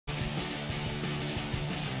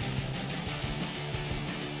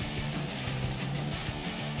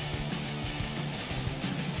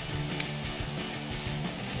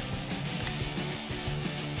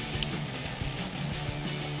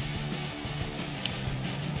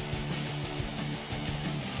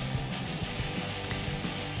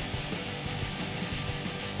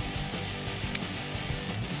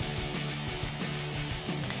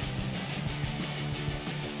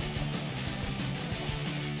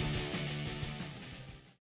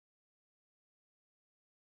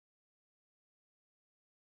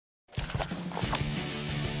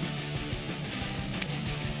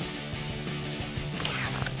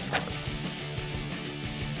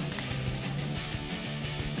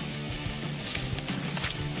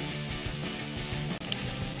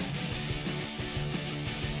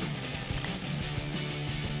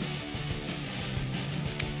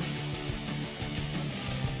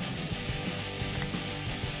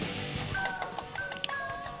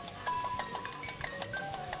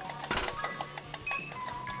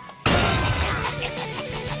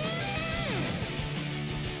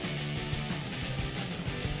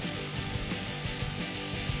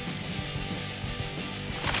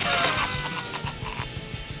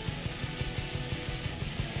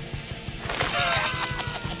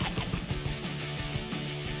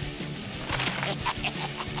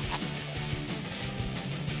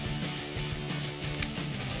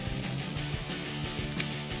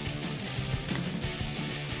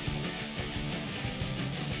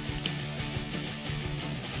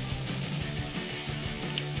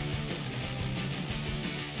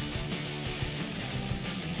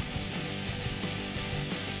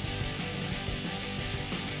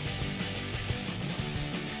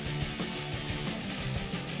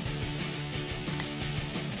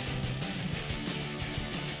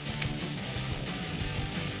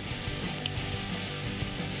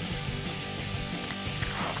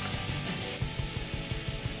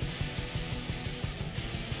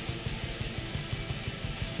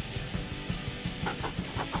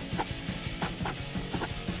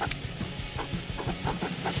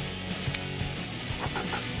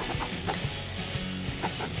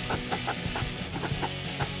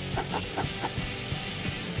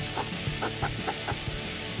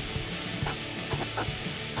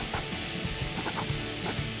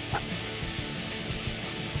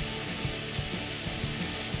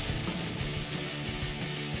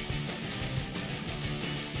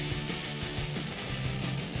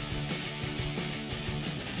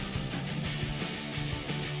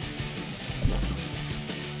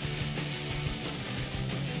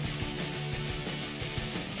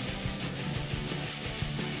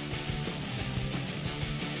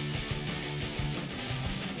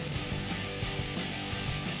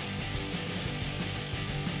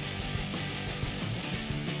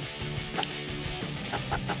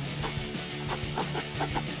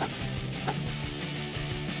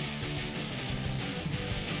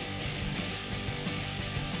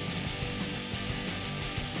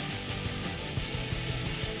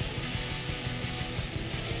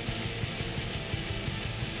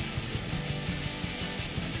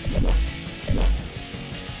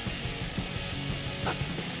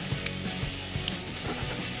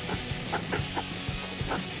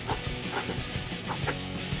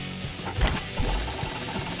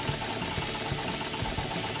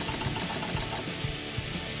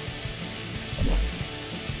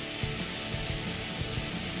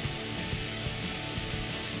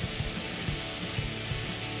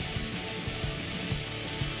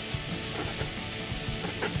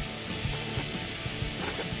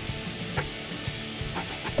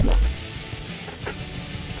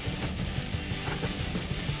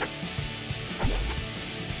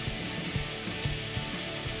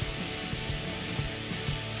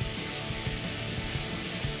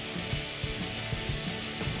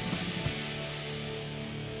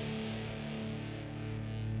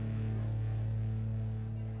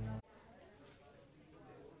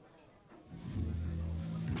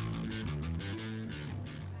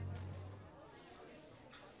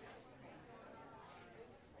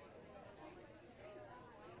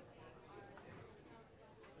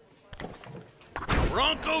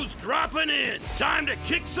Bronco's dropping in. Time to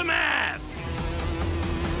kick some ass.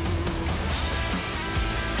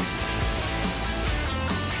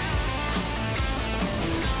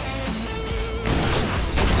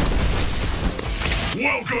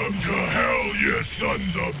 Welcome to hell, you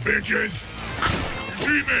sons of bitches!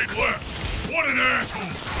 Your teammate left. What an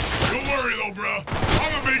asshole! Don't worry though, bro.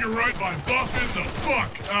 I'm gonna make it right by buffing the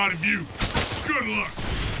fuck out of you. Good luck.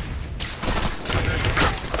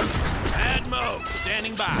 Admo,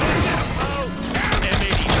 standing by. Admo,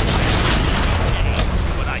 M80.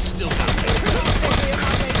 But I still got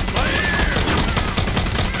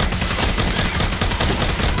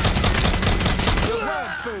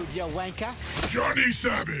food, you wanker. Johnny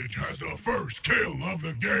Savage has the first kill of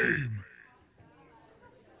the game.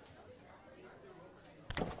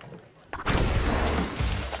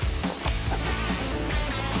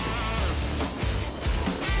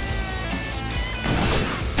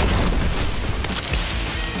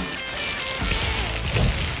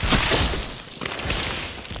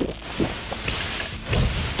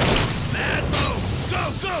 Admo, go,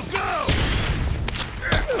 go, go!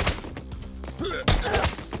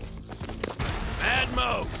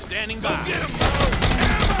 Admo, standing by. Go get him, Mo!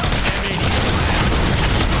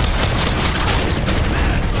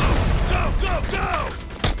 Admo, go, go, go!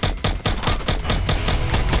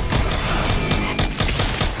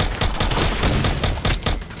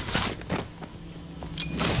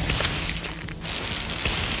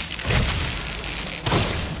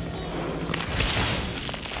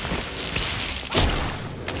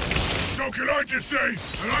 So can I just say,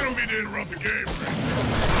 and I don't mean to interrupt the game,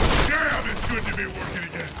 damn, it's good to be working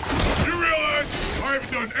again. You realize I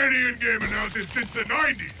haven't done any in-game announcing since the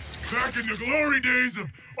 90s, back in the glory days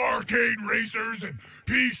of arcade racers and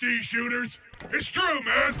PC shooters. It's true,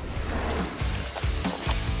 man.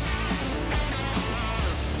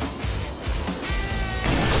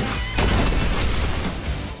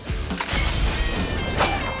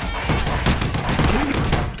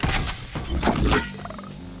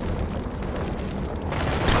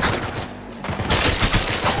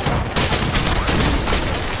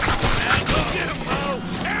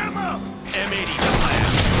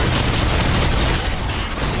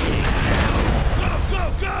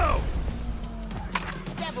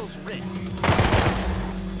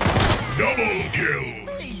 Double kill!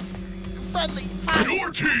 Friendly.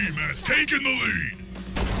 Your team has taken the lead.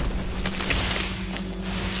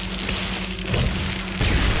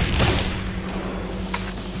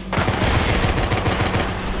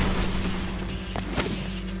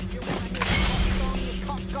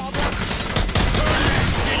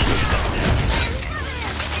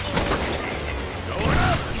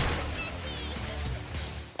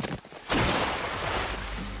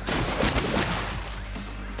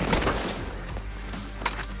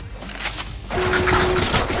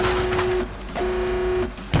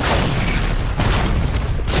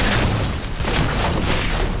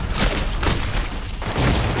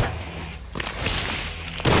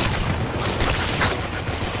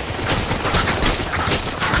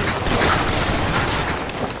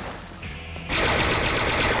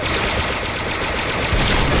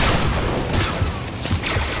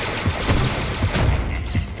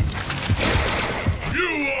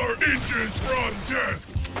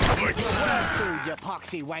 Like food, you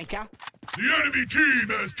poxy wanker. the enemy team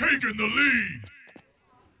has taken the lead.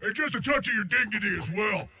 And just a touch of your dignity as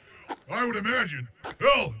well. I would imagine.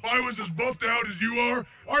 Hell, if I was as buffed out as you are,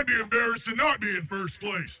 I'd be embarrassed to not be in first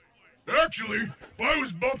place. Actually, if I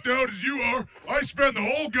was buffed out as you are, I'd spend the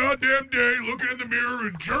whole goddamn day looking in the mirror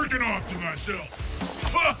and jerking off to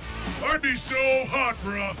myself. Ha! I'd be so hot,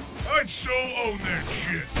 bruh. I'd so own that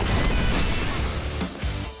shit.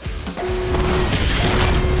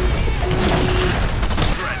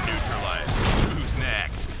 Threat neutralized. Who's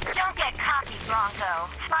next? Don't get cocky, Bronco.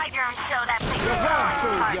 Spy drones show that place You're is wrong, falling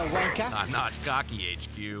food, apart. you wanker. I'm not cocky,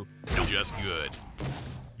 HQ. Just good.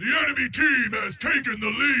 The enemy team has taken the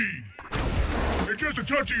lead. And just a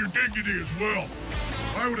touch of your dignity as well.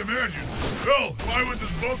 I would imagine. Hell, if I was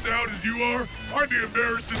as buffed out as you are, I'd be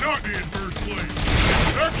embarrassed to not be in first place.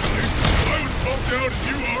 Actually, if I was buffed out as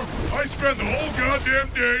you are, I'd spend the whole goddamn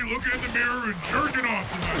day looking in the mirror and jerking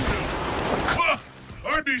off to myself. Ha!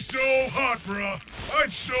 I'd be so hot, bruh.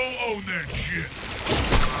 I'd so own that shit.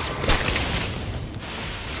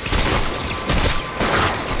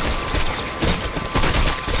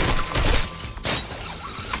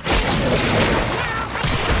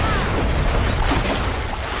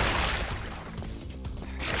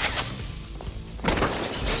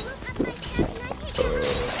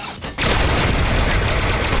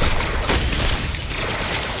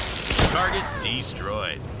 Target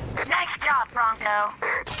destroyed. Nice job, Bronco.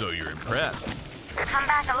 So you're impressed. Come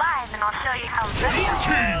back alive and I'll show you how good Your you are.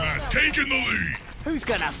 team has taken the lead. Who's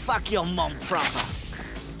gonna fuck your mom proper?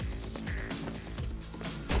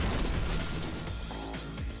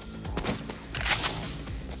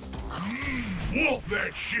 Wolf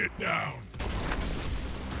that shit down.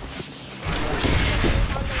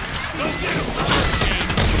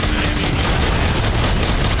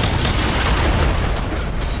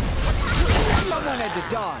 Someone had to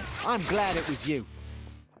die. I'm glad it was you.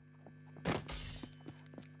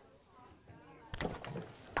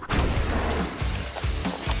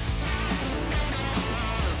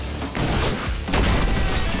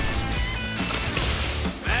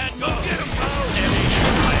 Man, go get him, Bo!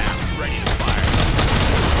 Ready to fire.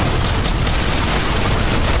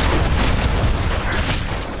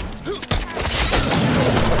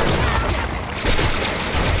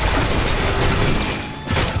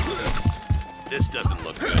 This doesn't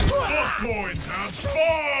look good. Both coins have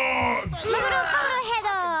spawned.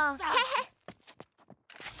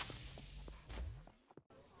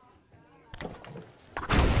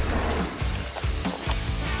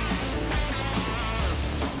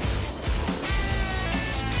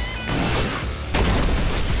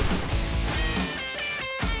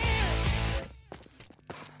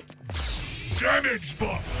 Damage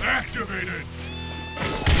buff activated.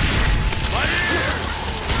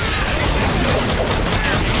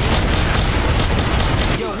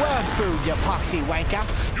 You're worm food, you poxy wanker.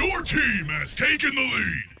 Your team has taken the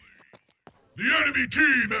lead. The enemy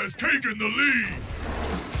team has taken the lead.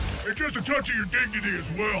 It's just a touch of your dignity as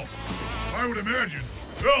well. I would imagine.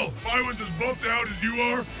 Hell, if I was as buffed out as you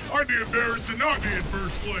are, I'd be embarrassed to not be in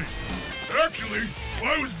first place. Actually, if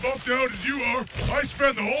I was buffed out as you are, I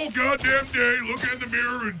spend the whole goddamn day looking in the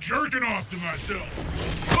mirror and jerking off to myself.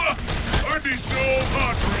 Ha! I'd be so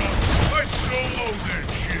hot, bro. I'd so loathe that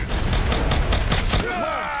shit. You're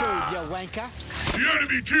worm food, you wanker. The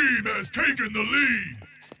enemy team has taken the lead.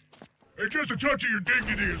 It's just a touch of your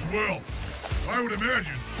dignity as well. I would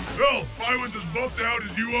imagine. Hell, if I was as buffed out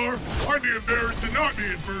as you are, I'd be embarrassed to not be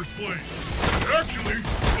in first place. Actually,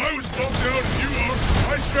 if I was buffed out as you are,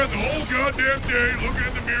 I spend the whole goddamn day looking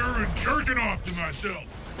in the mirror and jerking off to myself.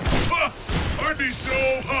 Ha! I'd be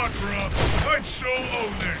so hot, bro. I'd so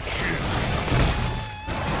loathe that shit.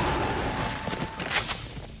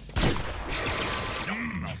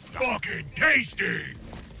 Fucking tasty!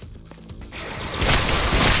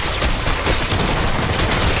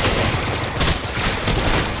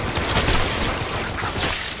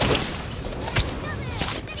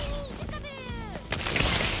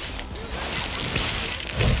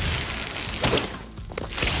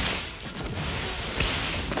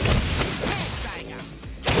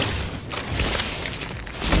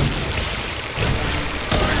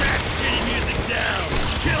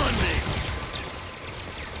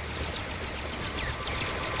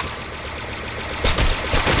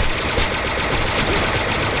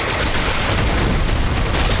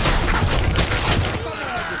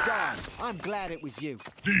 I'm glad it was you.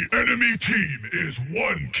 The enemy team is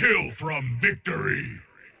one kill from victory.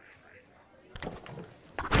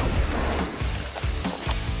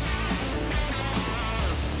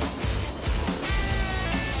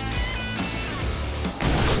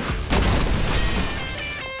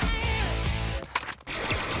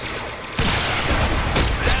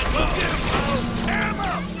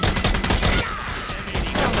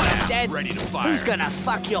 Dead. Ready to fire. Who's gonna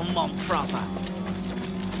fuck your mom proper?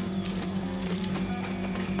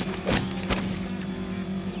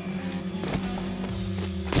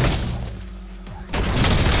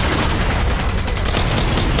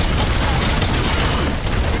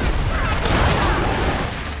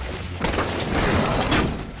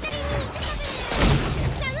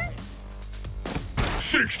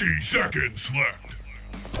 Seconds left.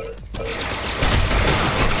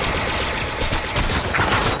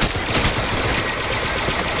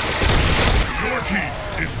 Your team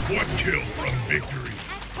is one kill from victory.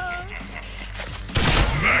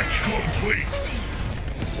 Match complete.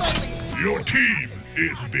 Your team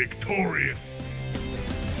is victorious.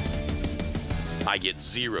 I get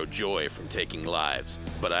zero joy from taking lives,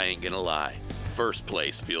 but I ain't gonna lie. First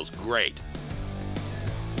place feels great.